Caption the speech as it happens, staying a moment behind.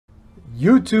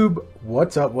YouTube,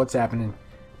 what's up, what's happening?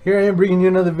 Here I am bringing you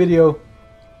another video.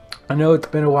 I know it's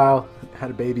been a while, had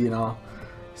a baby and all.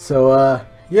 So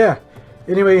yeah,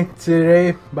 anyway,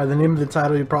 today, by the name of the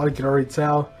title, you probably can already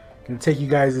tell, I'm going to take you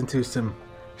guys into some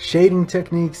shading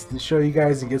techniques to show you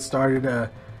guys and get started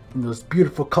in those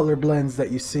beautiful color blends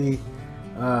that you see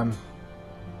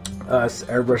us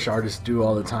airbrush artists do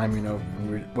all the time. You know,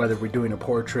 whether we're doing a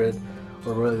portrait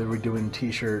or whether we're doing a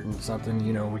t-shirt and something,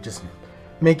 you know, we just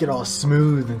make it all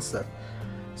smooth and stuff.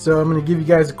 So I'm going to give you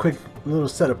guys a quick little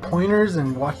set of pointers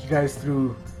and walk you guys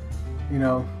through, you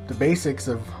know, the basics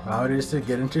of how it is to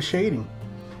get into shading.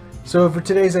 So for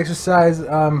today's exercise,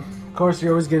 of course,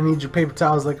 you're always going to need your paper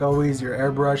towels, like always, your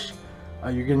airbrush.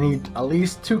 You're going to need at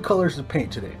least 2 colors of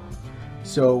paint today.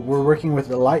 So we're working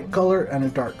with a light color and a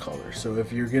dark color. So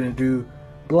if you're going to do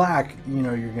black, you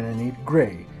know, you're going to need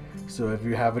gray. So if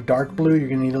you have a dark blue, you're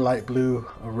going to need a light blue,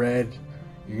 a red,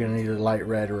 you're going to need a light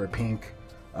red or a pink,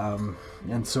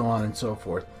 and so on and so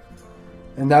forth.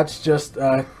 And that's just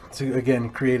to, again,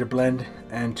 create a blend,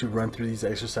 and to run through these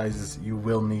exercises, you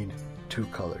will need 2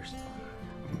 colors.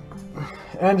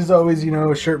 And as always, you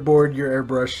know, a shirt board, your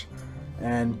airbrush,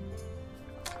 and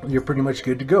you're pretty much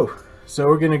good to go. So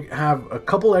we're going to have a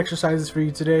couple exercises for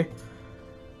you today.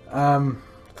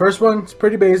 First one is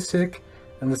pretty basic,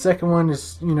 and the second one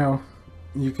is, you know,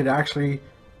 you could actually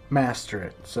master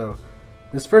it. So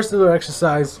this first little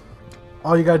exercise,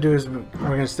 all you got to do is we're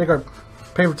going to stick our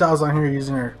paper towels on here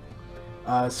using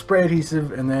our spray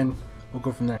adhesive, and then we'll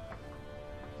go from there.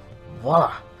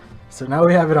 Voila! So now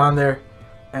we have it on there,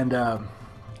 and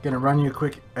going to run you a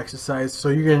quick exercise. So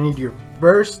you're going to need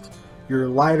your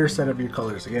lighter set of your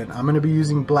colors. Again, I'm going to be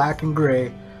using black and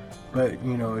gray, but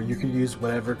you know, you could use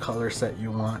whatever color set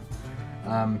you want.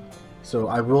 So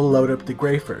I will load up the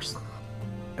gray first,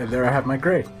 and there I have my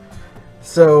gray.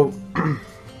 So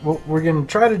what we're going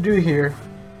to try to do here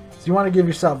is you want to give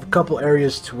yourself a couple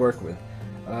areas to work with.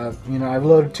 You know, I've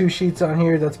loaded 2 sheets on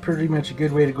here. That's pretty much a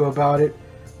good way to go about it.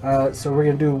 So we're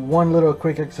going to do one little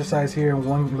quick exercise here and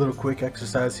one little quick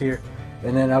exercise here,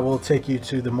 and then I will take you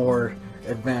to the more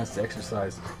advanced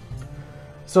exercise.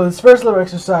 So this first little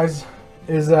exercise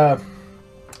is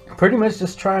pretty much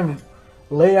just trying to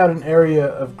lay out an area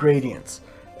of gradients,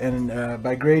 and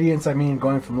by gradients I mean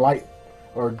going from light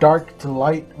or dark to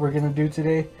light. We're going to do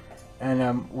today,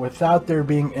 and without there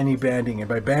being any banding. And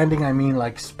by banding I mean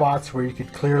like spots where you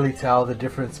could clearly tell the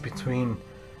difference between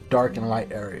dark and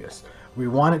light areas. We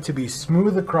want it to be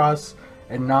smooth across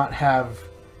and not have,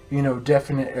 you know,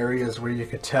 definite areas where you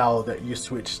could tell that you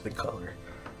switched the color.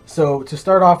 So to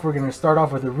start off, we're going to start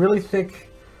off with a really thick,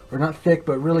 or not thick,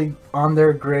 but really on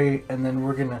there gray, and then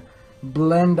we're going to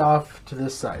blend off to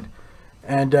this side.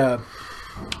 And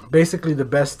basically the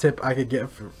best tip I could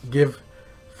give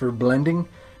for blending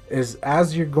is,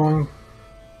 as you're going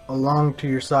along to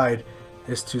your side,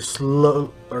 is to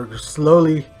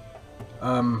slowly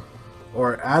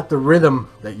or at the rhythm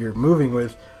that you're moving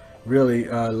with, really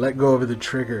let go of the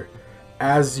trigger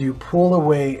as you pull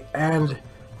away and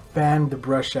fan the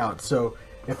brush out. So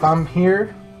if I'm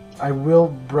here, I will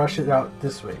brush it out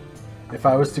this way. If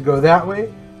I was to go that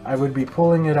way, I would be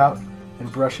pulling it out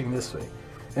and brushing this way.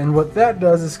 And what that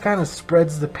does is kind of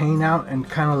spreads the paint out and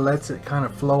kind of lets it kind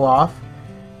of flow off,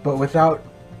 but without,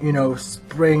 you know,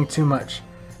 spraying too much.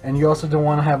 And you also don't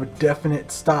want to have a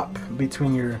definite stop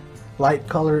between your light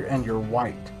color and your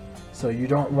white. So you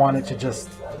don't want it to just,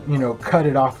 you know, cut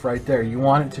it off right there. You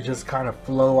want it to just kind of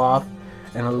flow off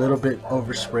and a little bit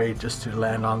overspray just to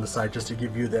land on the side, just to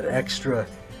give you that extra,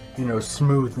 you know,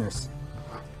 smoothness.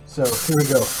 So here we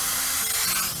go.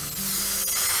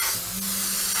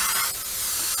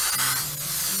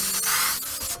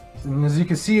 And as you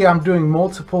can see, I'm doing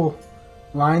multiple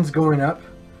lines going up.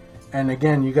 And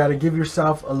again, you got to give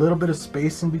yourself a little bit of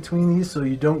space in between these so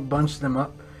you don't bunch them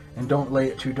up and don't lay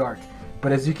it too dark.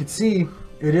 But as you can see,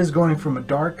 it is going from a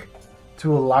dark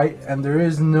to a light, and there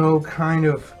is no kind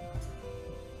of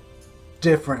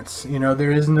difference. You know,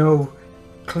 there is no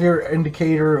clear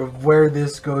indicator of where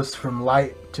this goes from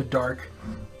light to dark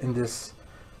in this.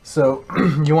 So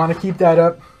you want to keep that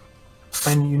up,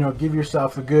 and, you know, give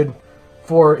yourself a good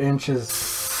 4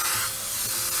 inches.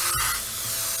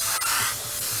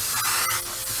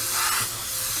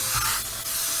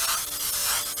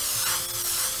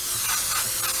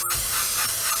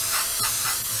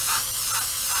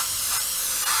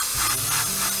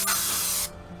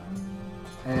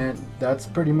 And that's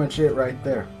pretty much it right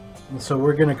there. And so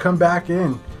we're going to come back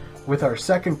in with our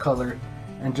second color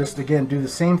and just again do the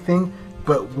same thing,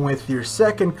 but with your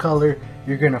second color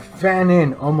you're going to fan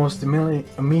in almost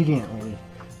immediately.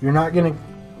 You're not going to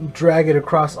drag it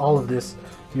across all of this.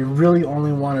 You really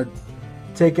only want to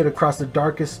take it across the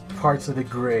darkest parts of the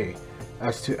gray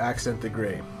as to accent the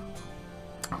gray.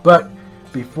 But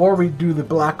before we do the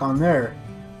black on there,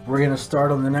 we're going to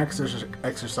start on the next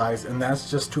exercise, and that's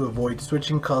just to avoid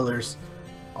switching colors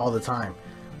all the time.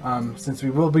 Since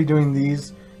we will be doing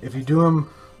these, if you do them,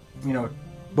 you know,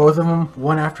 both of them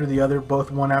one after the other, both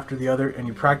one after the other, and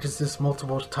you practice this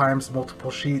multiple times,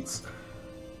 multiple sheets,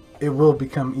 it will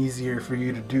become easier for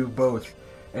you to do both,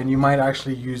 and you might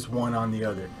actually use one on the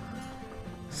other.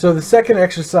 So the second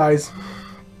exercise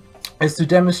is to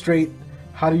demonstrate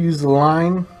how to use the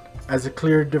line as a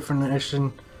clear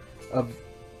definition of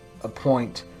a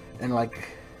point, and like,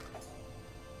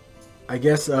 I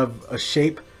guess, of a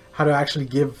shape, how to actually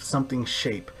give something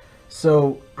shape.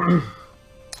 So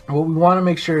what we want to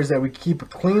make sure is that we keep a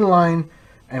clean line,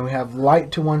 and we have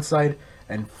light to one side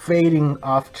and fading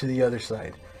off to the other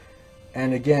side.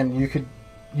 And again, you could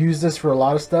use this for a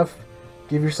lot of stuff.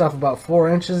 Give yourself about 4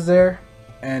 inches there,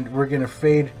 and we're going to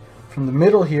fade from the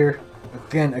middle here.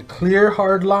 Again, a clear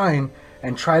hard line,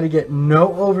 and try to get no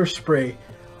overspray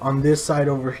on this side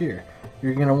over here.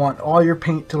 You're going to want all your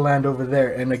paint to land over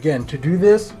there. And again, to do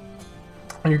this,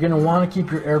 you're going to want to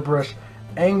keep your airbrush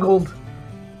angled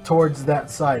towards that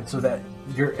side, so that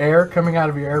your air coming out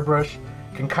of your airbrush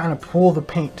can kind of pull the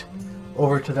paint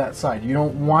over to that side. You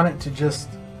don't want it to just,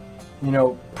 you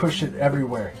know, push it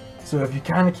everywhere. So if you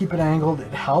kind of keep it angled,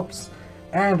 it helps.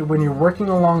 And when you're working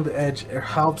along the edge, it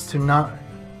helps to not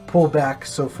pull back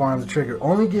so far on the trigger.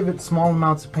 Only give it small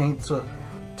amounts of paint so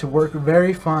to work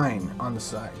very fine on the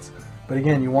sides. But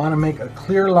again, you want to make a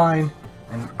clear line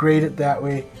and grade it that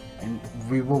way, and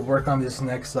we will work on this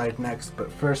next side next.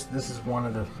 But first, this is one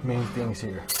of the main things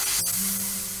here.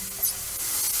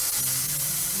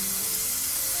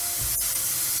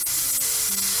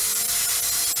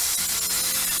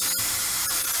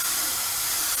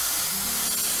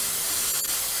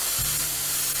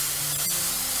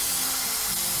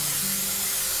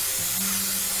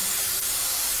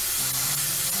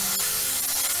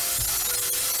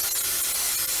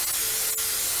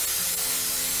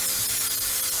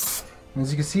 As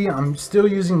you can see, I'm still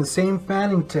using the same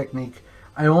fanning technique.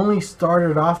 I only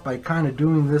started off by kind of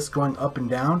doing this going up and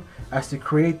down as to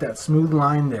create that smooth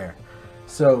line there.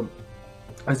 So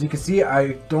as you can see, I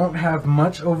don't have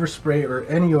much overspray or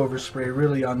any overspray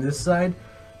really on this side,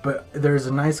 but there's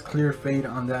a nice clear fade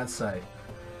on that side.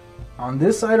 On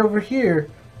this side over here,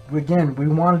 again, we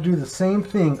want to do the same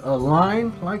thing, a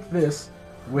line like this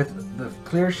with the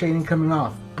clear shading coming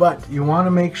off, but you want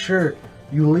to make sure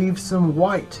you leave some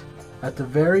white at the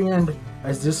very end,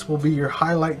 as this will be your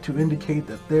highlight to indicate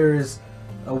that there is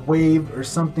a wave or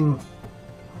something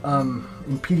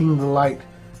impeding the light,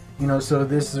 you know. So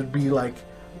this would be like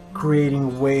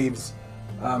creating waves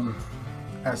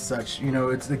as such, you know.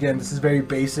 It's, again, this is very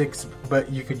basics,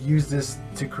 but you could use this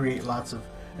to create lots of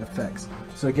effects.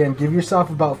 So again, give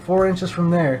yourself about 4 inches from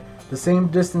there, the same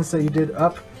distance that you did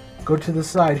up, go to the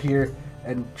side here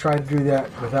and try to do that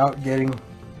without getting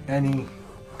any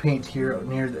paint here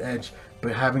near the edge,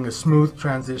 but having a smooth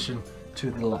transition to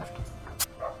the left.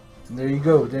 And there you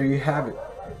go, there you have it.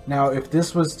 Now if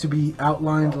this was to be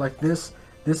outlined like this,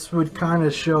 this would kind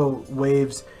of show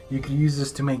waves. You could use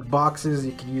this to make boxes,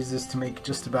 you could use this to make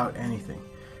just about anything.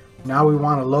 Now we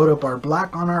want to load up our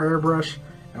black on our airbrush,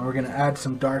 and we're going to add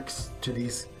some darks to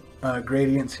these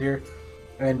gradients here,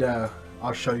 and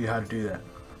I'll show you how to do that.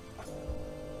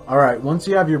 Alright, once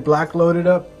you have your black loaded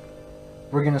up,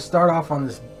 we're going to start off on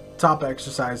this top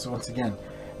exercise once again.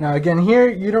 Now again, here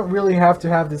you don't really have to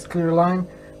have this clear line,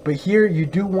 but here you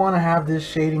do want to have this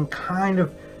shading kind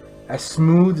of as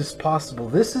smooth as possible.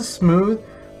 This is smooth,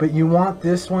 but you want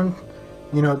this one,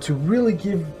 you know, to really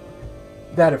give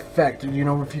that effect. You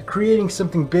know, if you're creating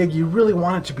something big, you really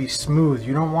want it to be smooth.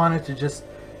 You don't want it to just,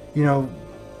 you know,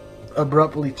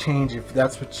 abruptly change if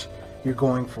that's what you're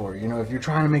going for. You know, if you're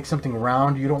trying to make something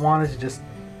round, you don't want it to just,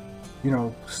 you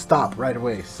know, stop right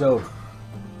away. So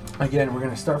again, we're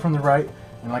going to start from the right,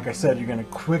 and like I said, you're going to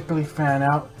quickly fan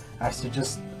out as to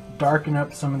just darken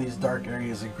up some of these dark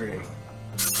areas of gray.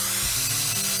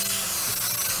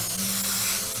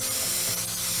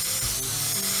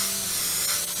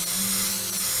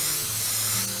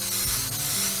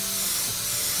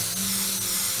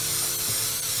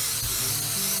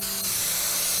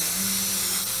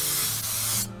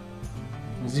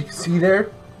 As you can see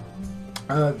there,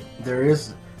 there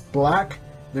is black,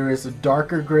 there is a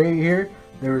darker gray here,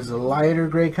 there is a lighter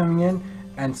gray coming in,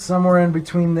 and somewhere in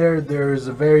between there is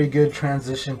a very good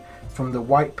transition from the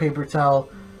white paper towel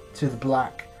to the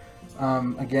black.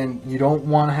 Again, you don't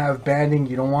want to have banding,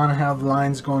 you don't want to have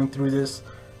lines going through this.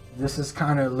 This is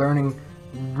kind of learning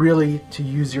really to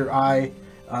use your eye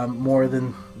more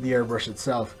than the airbrush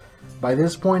itself. By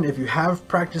this point, if you have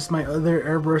practiced my other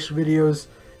airbrush videos,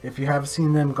 if you have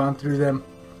seen them, gone through them,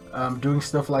 doing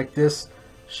stuff like this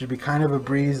should be kind of a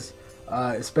breeze.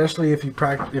 Especially if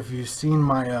you've seen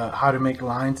my how to make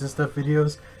lines and stuff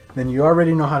videos, then you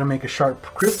already know how to make a sharp,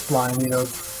 crisp line, you know,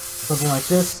 something like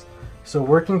this. So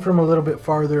working from a little bit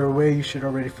farther away, you should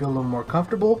already feel a little more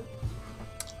comfortable.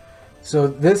 So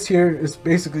this here is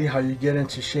basically how you get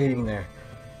into shading there.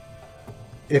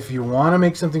 If you want to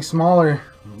make something smaller,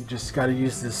 you just got to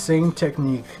use the same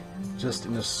technique, just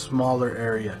in a smaller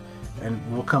area. And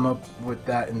we'll come up with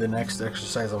that in the next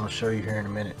exercise I'm going to show you here in a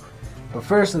minute. But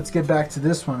first, let's get back to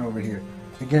this one over here.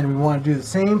 Again, we want to do the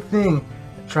same thing.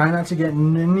 Try not to get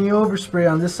any overspray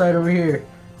on this side over here,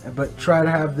 but try to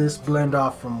have this blend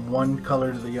off from one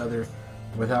color to the other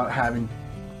without having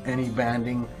any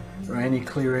banding or any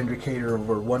clear indicator of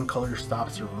where one color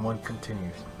stops or one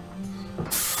continues.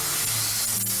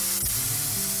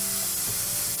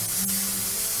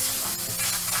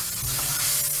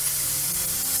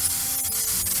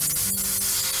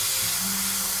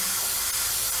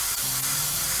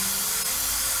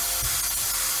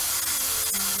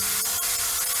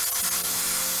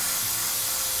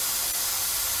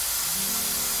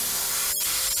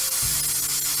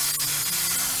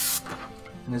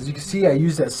 And as you can see, I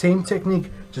use that same technique,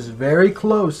 just very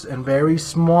close and very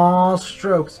small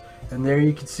strokes. And there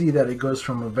you can see that it goes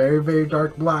from a very, very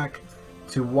dark black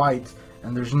to white.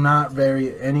 And there's not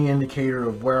any indicator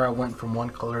of where I went from one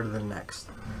color to the next.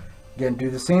 Again, do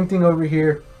the same thing over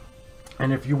here.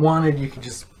 And if you wanted, you could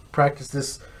just practice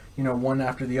this, you know, one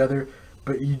after the other.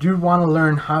 But you do want to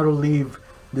learn how to leave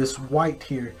this white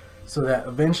here so that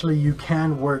eventually you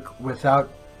can work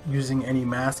without using any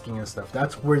masking and stuff.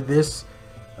 That's where this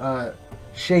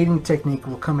shading technique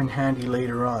will come in handy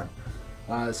later on.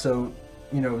 So,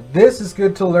 you know, this is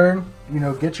good to learn, you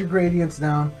know, get your gradients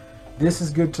down. This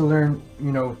is good to learn,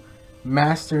 you know,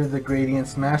 master the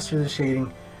gradients, master the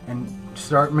shading, and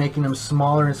start making them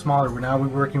smaller and smaller. Now we're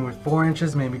working with 4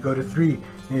 inches, maybe go to 3,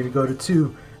 maybe go to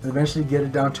 2, and eventually get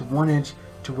it down to 1 inch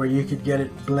to where you could get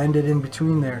it blended in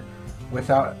between there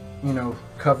without, you know,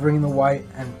 covering the white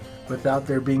and without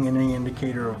there being any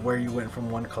indicator of where you went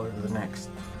from one color to the next.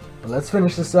 But let's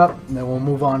finish this up and then we'll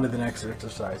move on to the next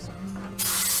exercise.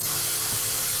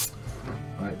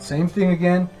 Alright, same thing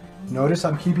again. Notice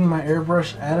I'm keeping my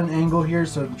airbrush at an angle here,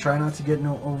 so try not to get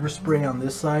no overspray on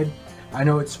this side. I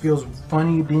know it feels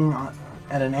funny being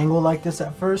at an angle like this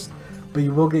at first, but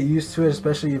you will get used to it,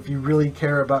 especially if you really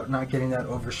care about not getting that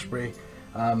overspray.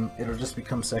 It'll just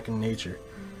become second nature.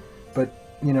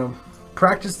 But, you know,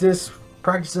 practice it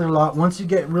a lot. Once you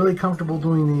get really comfortable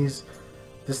doing these,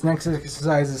 this next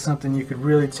exercise is something you could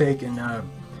really take and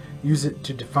use it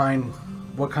to define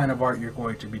what kind of art you're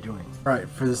going to be doing. Alright,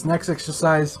 for this next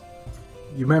exercise,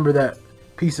 you remember that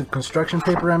piece of construction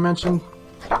paper I mentioned?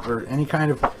 Or any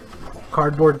kind of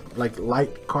cardboard, like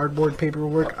light cardboard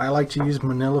paperwork. I like to use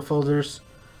manila folders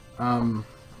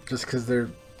just because they're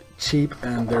cheap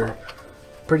and they're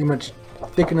pretty much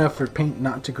thick enough for paint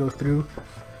not to go through.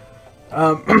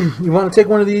 You want to take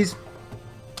one of these,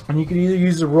 and you can either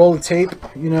use a roll of tape,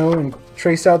 you know, and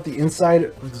trace out the inside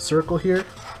of the circle here,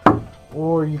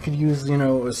 or you could use, you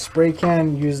know, a spray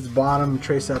can, use the bottom,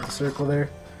 trace out the circle there.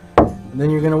 And then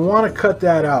you're going to want to cut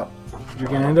that out. You're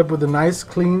going to end up with a nice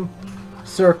clean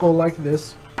circle like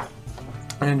this.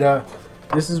 And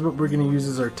this is what we're going to use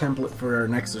as our template for our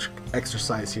next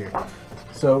exercise here.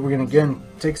 So we're going to, again,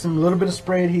 take a little bit of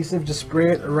spray adhesive, just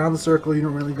spray it around the circle. You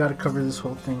don't really got to cover this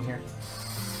whole thing here.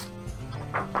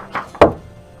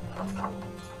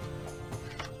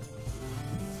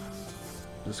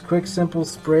 Just quick, simple,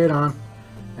 spray it on.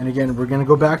 And again, we're going to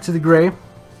go back to the gray.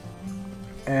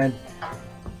 And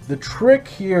the trick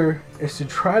here is to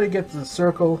try to get the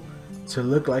circle to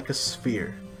look like a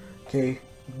sphere. Okay,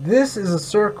 this is a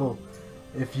circle.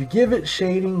 If you give it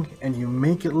shading and you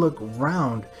make it look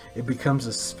round, it becomes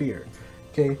a sphere.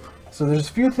 Okay, so there's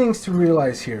a few things to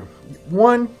realize here.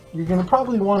 One, you're going to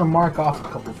probably want to mark off a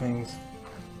couple things.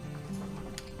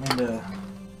 And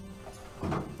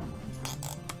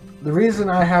the reason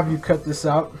I have you cut this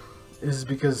out is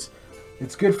because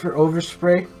it's good for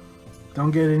overspray.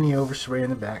 Don't get any overspray in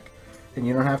the back, and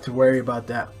you don't have to worry about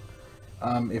that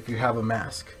if you have a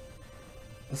mask.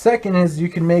 The second is you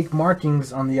can make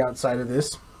markings on the outside of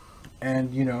this,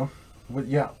 and you know,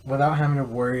 without having to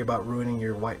worry about ruining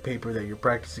your white paper that you're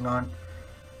practicing on.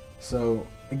 So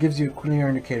it gives you a clear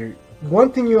indicator.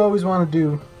 One thing you always want to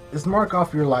do is mark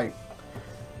off your light.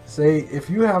 Say if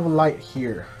you have a light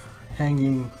here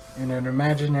hanging in an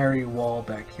imaginary wall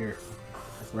back here,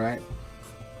 right?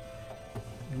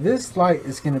 this light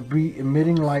is going to be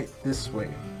emitting light this way.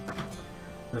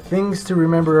 The things to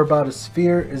remember about a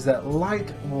sphere is that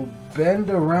light will bend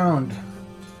around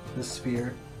the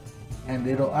sphere and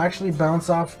it'll actually bounce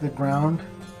off the ground,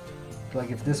 like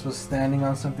if this was standing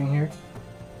on something here,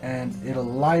 and it'll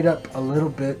light up a little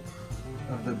bit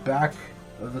of the back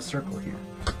of the circle here.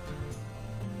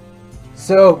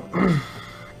 So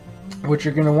what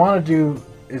you're going to want to do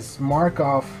is mark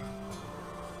off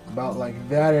about like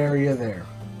that area there,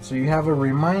 so you have a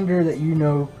reminder that you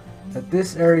know that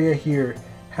this area here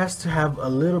has to have a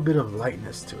little bit of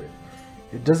lightness to it.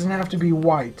 It doesn't have to be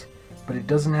white, but it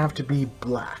doesn't have to be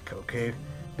black, okay?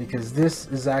 Because this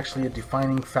is actually a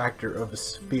defining factor of a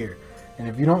sphere, and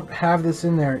if you don't have this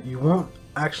in there, you won't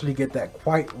actually get that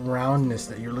quite roundness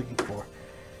that you're looking for.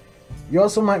 You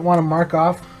also might want to mark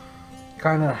off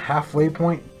kind of halfway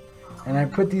point, and I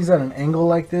put these at an angle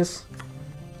like this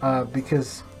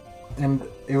because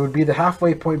it would be the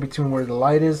halfway point between where the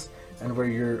light is and where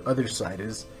your other side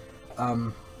is.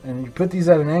 And you put these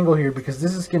at an angle here because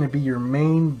this is going to be your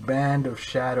main band of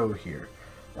shadow here,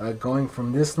 going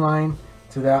from this line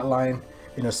to that line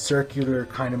in a circular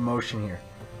kind of motion here.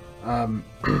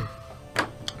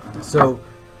 So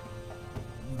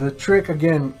the trick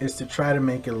again is to try to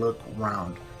make it look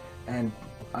round, and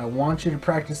I want you to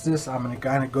practice this. I'm going to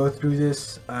kind of go through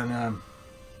this, and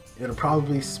it'll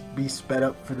probably be sped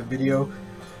up for the video,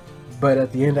 but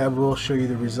at the end I will show you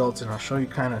the results and I'll show you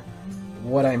kind of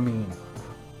what I mean.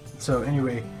 So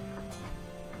anyway,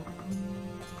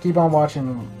 keep on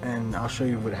watching and I'll show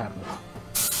you what happens.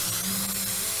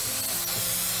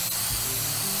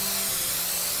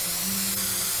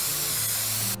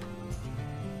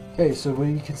 Okay, so what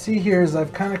you can see here is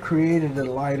I've kind of created a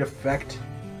light effect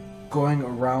going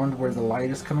around where the light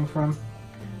is coming from.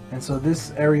 And so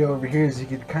this area over here, as you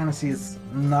can kind of see, it's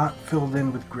not filled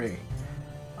in with gray.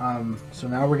 So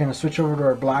now we're going to switch over to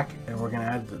our black, and we're going to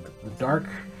add the dark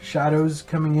shadows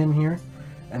coming in here,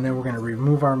 and then we're going to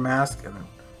remove our mask and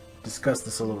discuss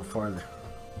this a little farther.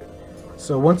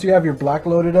 So once you have your black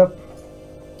loaded up,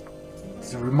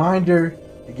 it's a reminder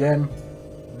again,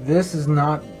 this is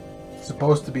not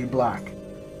supposed to be black.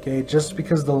 Okay, just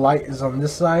because the light is on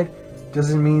this side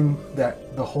doesn't mean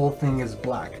that the whole thing is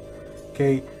black.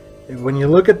 Okay, when you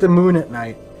look at the moon at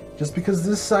night, just because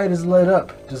this side is lit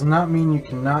up does not mean you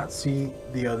cannot see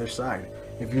the other side.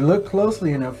 If you look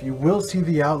closely enough, you will see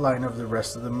the outline of the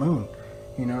rest of the moon.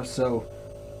 You know, so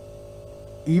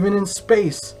even in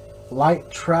space, light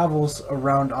travels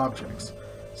around objects.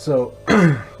 So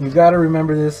you got to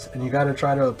remember this, and you got to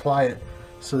try to apply it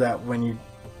so that when you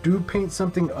do paint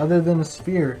something other than a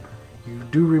sphere, you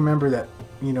do remember that,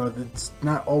 you know, it's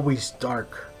not always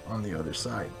dark on the other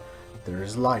side. There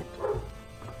is light.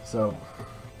 So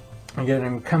again,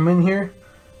 I'm come in here,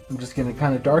 I'm just going to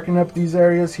kind of darken up these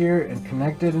areas here and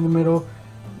connect it in the middle.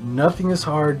 Nothing is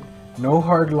hard, no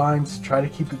hard lines. Try to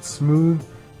keep it smooth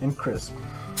and crisp.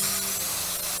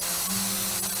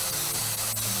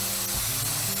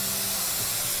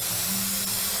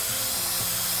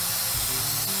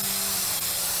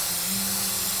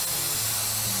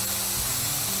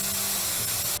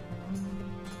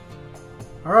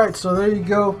 Alright, so there you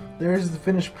go. There's the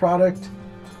finished product.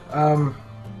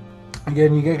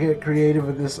 Again, you gotta get creative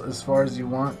with this as far as you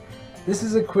want. This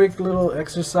is a quick little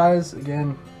exercise.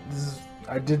 Again,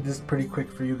 I did this pretty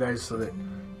quick for you guys so that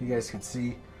you guys could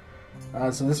see.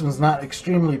 So this one's not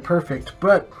extremely perfect,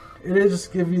 but it is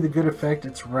give you the good effect.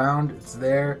 It's round, it's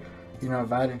there. You know,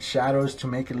 I've added shadows to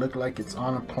make it look like it's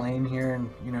on a plane here, and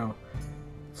you know,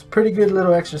 it's a pretty good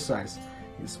little exercise.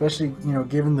 Especially, you know,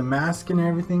 given the mask and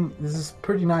everything, this is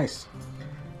pretty nice.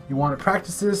 You want to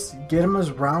practice this, get them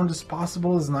as round as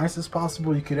possible, as nice as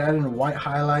possible. You could add in a white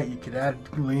highlight, you could add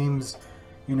gleams,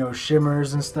 you know,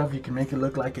 shimmers and stuff. You can make it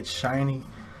look like it's shiny.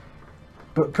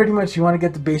 But pretty much you want to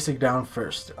get the basic down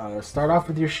first. Start off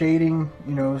with your shading,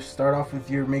 you know, start off with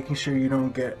your making sure you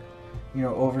don't get, you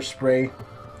know, overspray.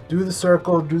 Do the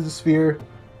circle, do the sphere,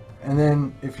 and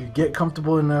then if you get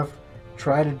comfortable enough,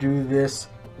 try to do this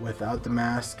without the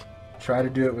mask. Try to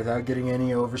do it without getting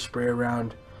any overspray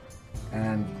around.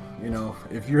 And you know,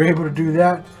 if you're able to do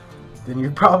that, then you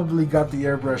probably got the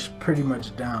airbrush pretty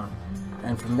much down,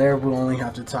 and from there we'll only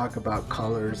have to talk about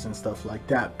colors and stuff like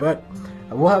that. But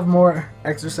I will have more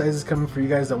exercises coming for you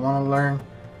guys that want to learn,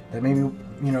 that maybe,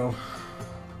 you know,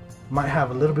 might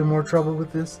have a little bit more trouble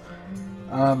with this.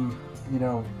 You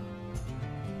know,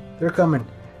 they're coming.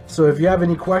 So if you have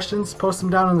any questions, post them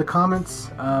down in the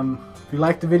comments. If you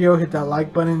like the video, hit that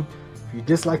like button. If you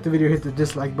dislike the video, hit the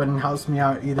dislike button. It helps me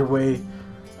out either way.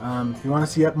 If you want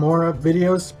to see more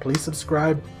videos, please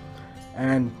subscribe.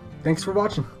 And thanks for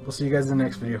watching. We'll see you guys in the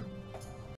next video.